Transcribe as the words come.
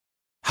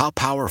How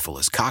powerful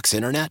is Cox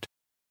Internet?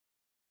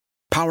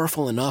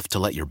 Powerful enough to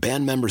let your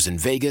band members in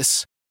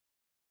Vegas,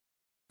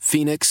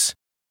 Phoenix,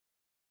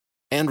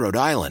 and Rhode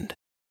Island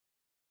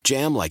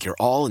jam like you're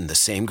all in the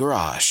same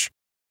garage.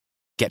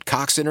 Get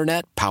Cox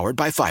Internet powered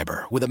by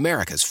fiber with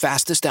America's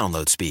fastest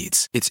download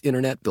speeds. It's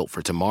internet built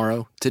for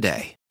tomorrow,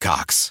 today.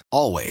 Cox,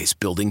 always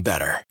building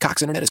better.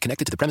 Cox Internet is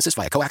connected to the premises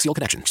via coaxial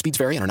connection. Speeds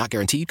vary and are not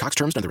guaranteed. Cox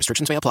terms and other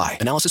restrictions may apply.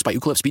 Analysis by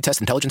Ookla Speed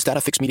Test Intelligence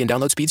Data. Fixed median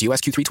download speeds. US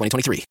Q3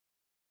 2023.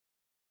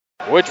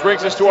 Which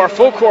brings us to our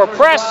full court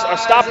press. A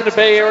stop in the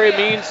Bay Area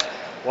means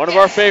one of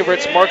our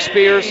favorites, Mark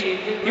Spears.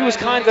 He was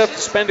kind enough to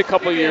spend a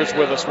couple of years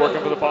with us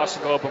working for the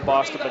Boston Globe in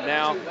Boston, but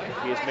now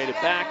he has made it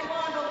back.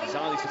 He's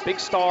a big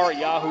star at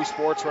Yahoo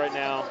Sports right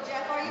now.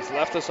 He's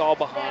left us all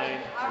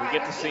behind. We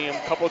get to see him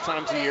a couple of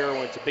times a year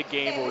when it's a big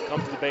game or we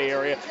come to the Bay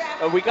Area.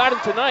 We got him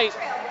tonight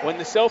when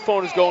the cell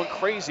phone is going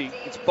crazy.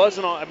 It's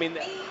buzzing on. I mean,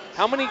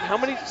 how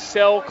many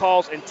cell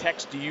calls and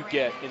texts do you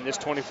get in this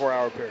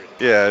 24-hour period?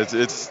 Yeah,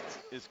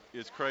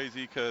 it's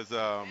crazy because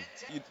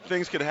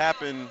things could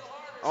happen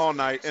all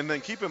night. And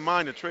then keep in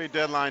mind the trade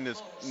deadline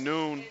is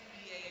noon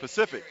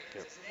Pacific.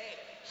 Yep.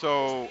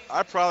 So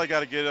I probably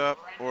got to get up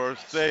or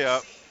stay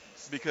up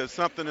because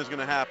something is going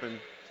to happen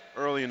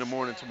early in the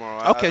morning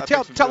tomorrow. Okay,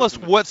 tell us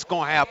what's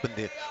going to happen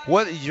then.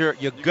 What is your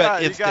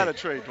gut instinct? You got to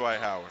trade Dwight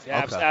Howard.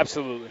 Yeah, okay.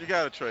 Absolutely. You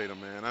got to trade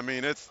him, man. I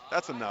mean,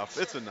 that's enough.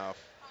 It's enough.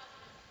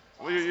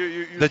 Well,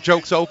 the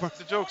joke's over?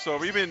 The joke's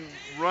over. You've been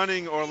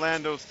running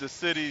the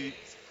city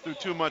through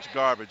too much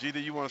garbage. Either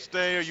you want to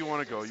stay or you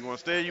want to go. You want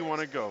to stay or you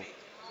want to go.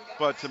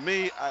 But to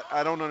me,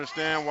 I don't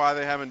understand why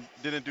they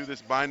didn't do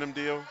this Bynum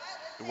deal.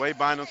 The way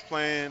Bynum's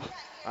playing,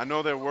 I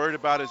know they're worried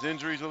about his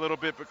injuries a little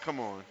bit, but come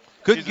on.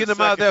 Couldn't get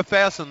him out there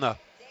fast enough.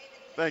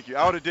 Thank you.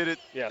 I would have did it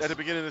at the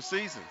beginning of the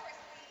season.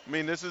 I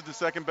mean, this is the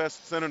second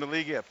best center in the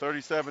league. He had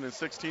 37 and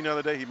 16 the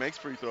other day. He makes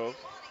free throws.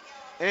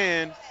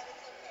 And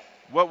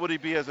what would he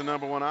be as a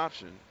number one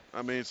option?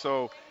 I mean,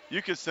 so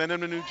you could send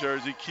him to New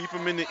Jersey, keep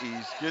him in the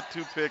East, get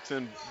 2 picks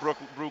and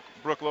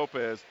Brook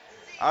Lopez.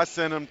 I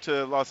send him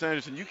to Los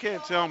Angeles, and you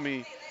can't tell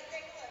me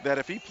that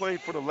if he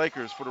played for the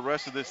Lakers for the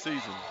rest of this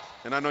season,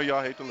 and I know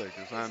y'all hate the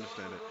Lakers, I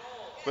understand it,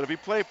 but if he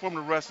played for them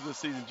the rest of the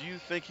season, do you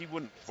think he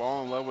wouldn't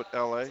fall in love with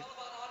L.A.?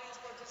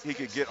 He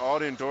could get all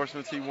the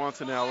endorsements he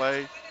wants in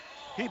L.A.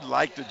 He'd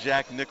like the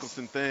Jack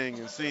Nicholson thing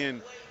and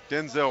seeing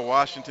Denzel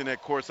Washington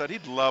at courtside.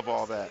 He'd love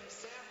all that.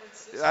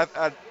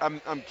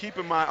 I'm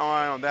keeping my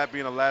eye on that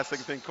being a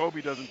last-second thing.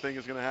 Kobe doesn't think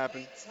it's going to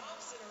happen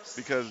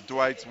because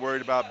Dwight's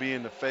worried about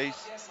being the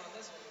face.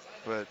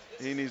 But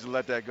he needs to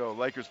let that go.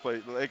 Lakers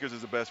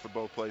is the best for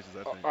both places,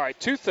 I think. All right,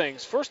 2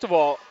 things. First of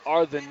all,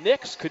 are the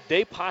Knicks, could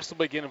they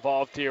possibly get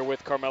involved here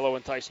with Carmelo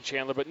and Tyson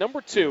Chandler? But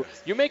number 2,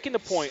 you're making the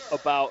point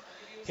about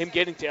him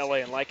getting to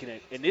L.A. and liking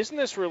it. And isn't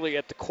this really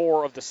at the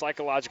core of the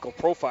psychological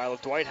profile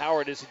of Dwight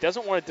Howard is he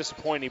doesn't want to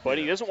disappoint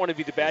anybody. He doesn't want to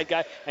be the bad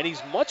guy. And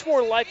he's much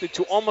more likely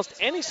to almost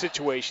any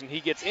situation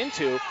he gets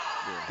into,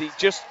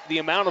 the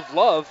amount of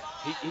love,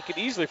 he could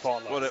easily fall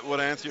in love. Well,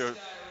 to answer your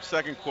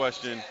second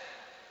question,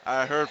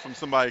 I heard from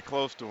somebody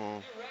close to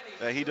him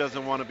that he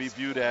doesn't want to be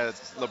viewed as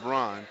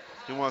LeBron.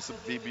 He wants to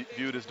be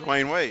viewed as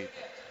Dwayne Wade.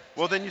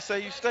 Well, then you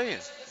say you stay in.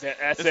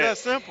 It's that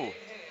simple.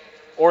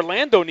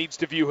 Orlando needs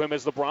to view him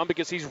as LeBron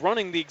because he's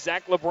running the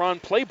exact LeBron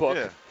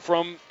playbook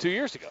from 2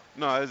 years ago.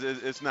 No,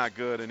 it's not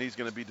good, and he's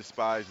going to be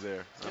despised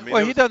there. I mean,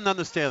 well, he doesn't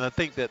understand. I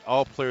think that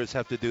all players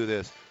have to do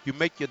this. You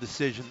make your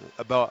decision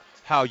about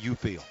how you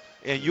feel,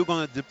 and you're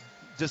going to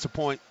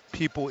disappoint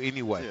people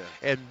anyway.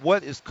 And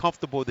what is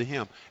comfortable to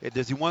him?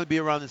 Does he want to be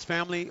around his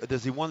family? Or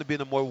does he want to be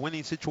in a more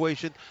winning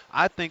situation?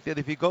 I think that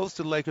if he goes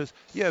to the Lakers,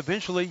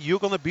 eventually you're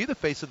going to be the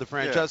face of the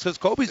franchise because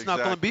Kobe's not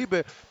going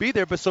to be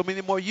there for so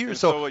many more years. And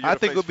so I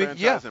think it'll be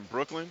in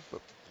Brooklyn.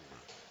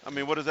 I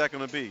mean, what is that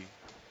going to be?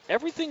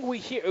 Everything we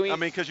hear. I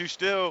mean, because you're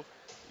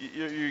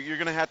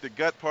going to have to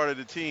gut part of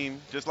the team,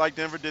 just like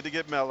Denver did to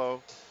get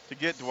Melo, to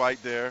get Dwight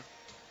there,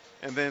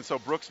 and then so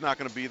Brooks not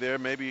going to be there.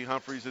 Maybe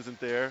Humphries isn't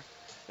there.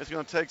 It's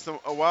going to take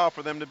a while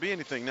for them to be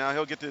anything. Now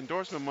he'll get the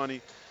endorsement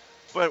money,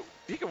 but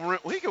he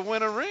could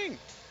win a ring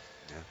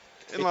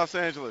in Los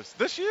Angeles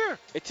this year.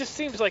 It just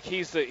seems like he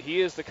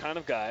is the kind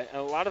of guy,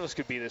 and a lot of us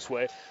could be this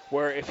way,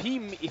 where if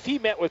he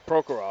met with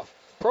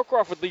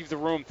Prokhorov would leave the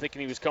room thinking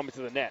he was coming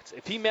to the Nets.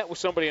 If he met with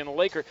somebody in the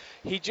Lakers,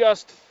 he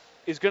just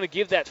is going to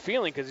give that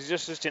feeling because he's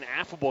just such an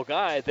affable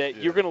guy that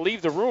you're going to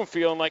leave the room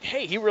feeling like,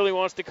 hey, he really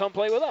wants to come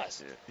play with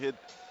us. Yeah.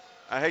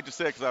 I hate to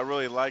say it because I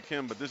really like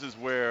him, but this is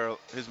where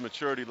his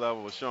maturity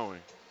level is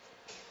showing.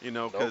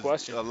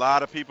 Because a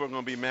lot of people are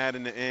going to be mad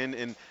in the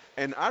end,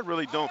 and I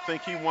really don't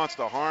think he wants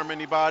to harm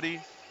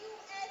anybody.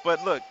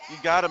 But look, you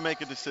got to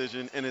make a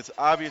decision, and it's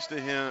obvious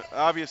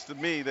to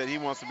me that he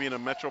wants to be in a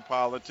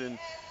metropolitan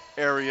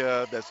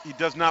area. He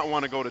does not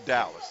want to go to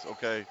Dallas.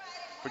 Okay,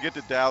 forget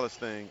the Dallas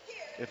thing.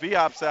 If he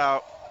opts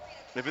out,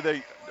 if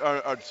they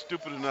are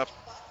stupid enough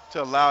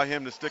to allow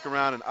him to stick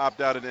around and opt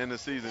out at the end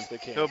of the season,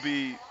 he'll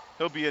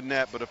be a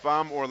net. But if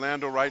I'm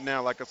Orlando right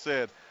now, like I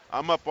said,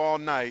 I'm up all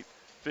night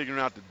figuring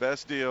out the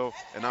best deal,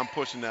 and I'm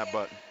pushing that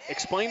button.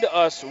 Explain to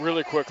us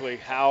really quickly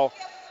how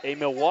a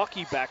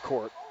Milwaukee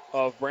backcourt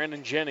of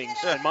Brandon Jennings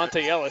and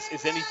Monte Ellis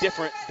is any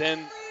different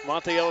than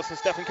Monte Ellis and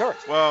Stephen Curry.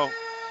 Well,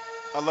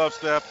 I love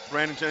Steph.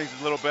 Brandon Jennings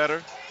is a little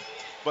better,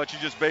 but you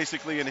just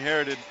basically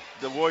inherited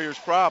the Warriors'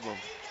 problem.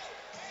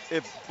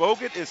 If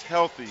Bogut is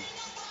healthy,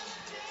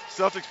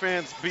 Celtics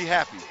fans, be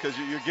happy because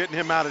you're getting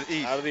him out of the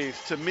East. Out of the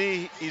East. To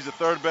me, he's the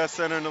third best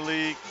center in the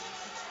league,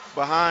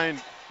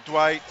 behind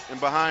Dwight and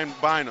behind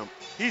Bynum.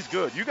 He's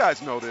good. You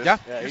guys know this. Yeah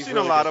You've seen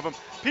really a lot good. of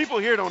them. People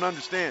here don't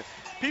understand.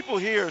 People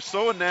here are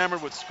so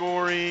enamored with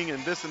scoring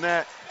and this and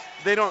that.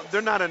 They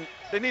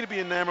need to be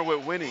enamored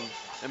with winning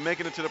and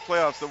making it to the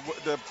playoffs.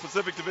 The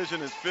Pacific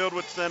Division is filled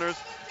with centers.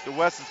 The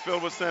West is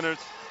filled with centers.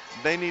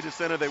 They need a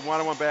center. They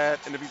want one bad.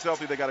 And if he's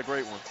healthy, they got a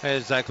great one.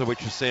 That's exactly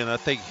what you're saying. I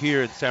think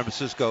here in San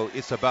Francisco,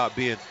 it's about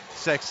being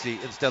sexy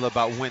instead of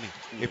about winning.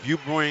 Yeah. If you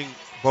bring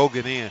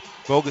Bogut in,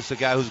 Bogut's a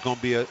guy who's going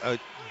to be a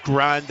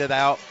grind it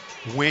out,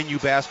 win you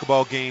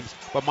basketball games.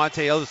 But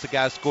Monte Ellis, the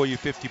guy score you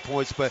 50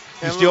 points, but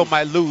you still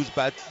might lose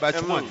by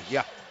 20. Lose.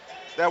 Yeah.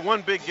 That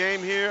one big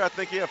game here, I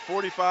think he had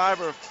 45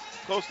 or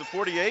close to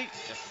 48.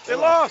 They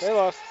lost. They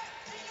lost.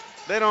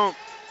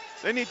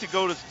 They need to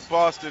go to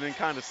Boston and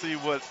kind of see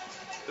what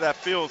that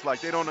feels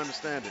like. They don't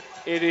understand it.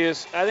 It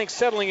is, I think,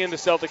 settling into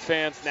Celtic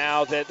fans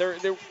now that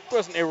there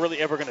wasn't really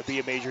ever going to be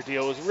a major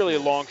deal. It was really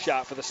a long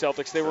shot for the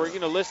Celtics. They were,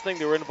 listening.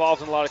 They were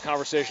involved in a lot of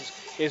conversations.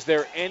 Is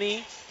there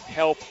any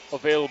help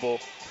available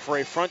for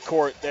a front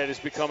court that is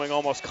becoming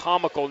almost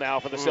comical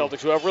now for the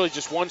Celtics, who have really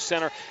just one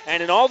center?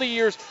 And in all the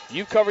years,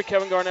 you've covered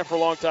Kevin Garnett for a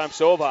long time,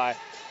 so have I.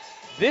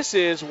 This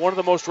is one of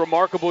the most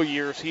remarkable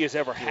years he has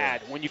ever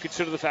had when you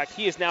consider the fact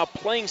he is now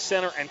playing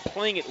center and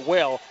playing it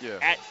well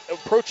at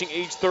approaching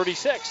age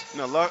 36.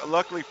 No,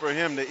 luckily for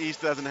him, the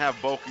East doesn't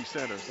have bulky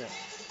centers. Yeah.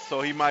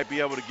 So he might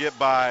be able to get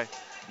by.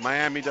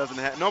 Miami doesn't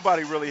have –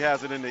 nobody really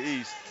has it in the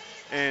East.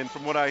 And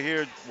from what I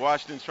hear,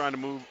 Washington's trying to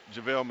move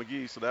JaVale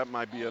McGee, so that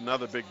might be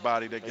another big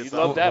body that gets out. You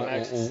love that,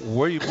 Max.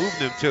 Where are you moving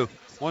him to?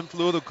 One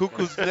flew of the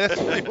cuckoo's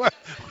nest?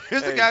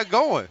 Where's the guy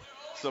going?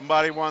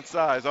 Somebody wants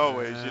size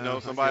always,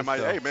 Somebody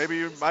might, maybe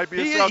you might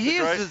be a Celtic, he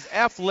is right? as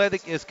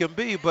athletic as can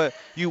be, but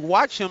you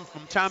watch him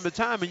from time to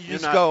time and you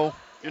go.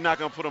 You're not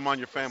going to put him on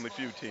your Family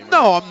Feud team. Right?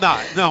 No, I'm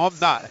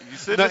not. You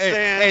sit in the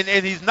stands.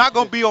 And he's not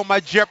going to be on my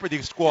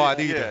Jeopardy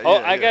squad either.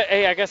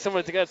 I got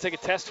someone to take a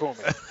test for me.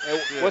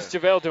 What's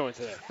JaVale doing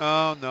today?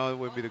 Oh, no, it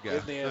wouldn't be the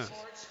guy.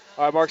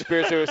 All right, Mark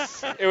Spears,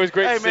 it was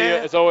great to see you.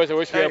 As always, I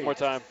wish we had more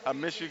time. I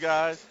miss you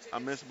guys. I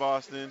miss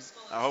Boston.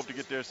 I hope to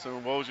get there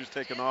soon. Wojier's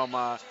taking all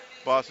my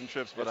Boston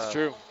trips, but that's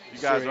true.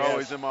 You guys are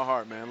always in my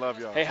heart, man. Love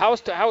y'all. Hey, how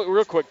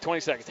real quick, 20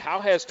 seconds. How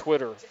has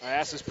Twitter, I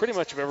ask this pretty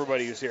much of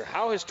everybody who's here,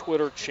 how has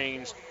Twitter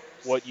changed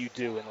what you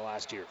do in the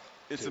last year?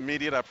 It's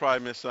immediate. I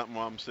probably missed something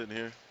while I'm sitting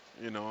here.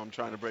 I'm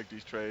trying to break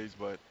these trades,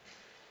 but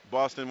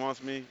Boston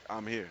wants me,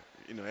 I'm here.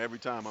 Every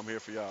time I'm here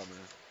for y'all, man.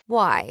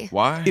 Why?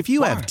 If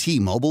you have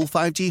T-Mobile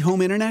 5G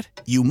home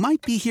internet, you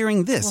might be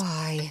hearing this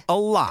a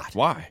lot.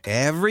 Why?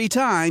 Every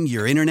time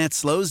your internet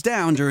slows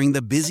down during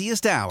the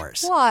busiest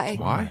hours.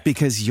 Why?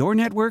 Because your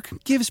network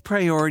gives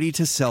priority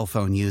to cell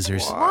phone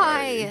users.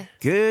 Why?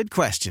 Good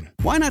question.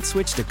 Why not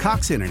switch to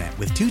Cox Internet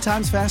with 2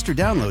 times faster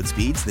download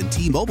speeds than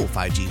T-Mobile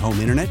 5G home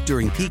internet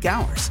during peak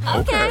hours?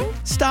 Okay.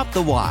 Stop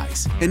the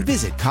whys and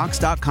visit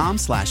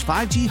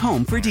cox.com/5G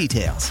home for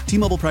details.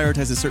 T-Mobile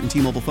prioritizes certain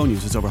T-Mobile phone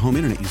users over home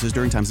internet users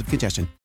during times of congestion.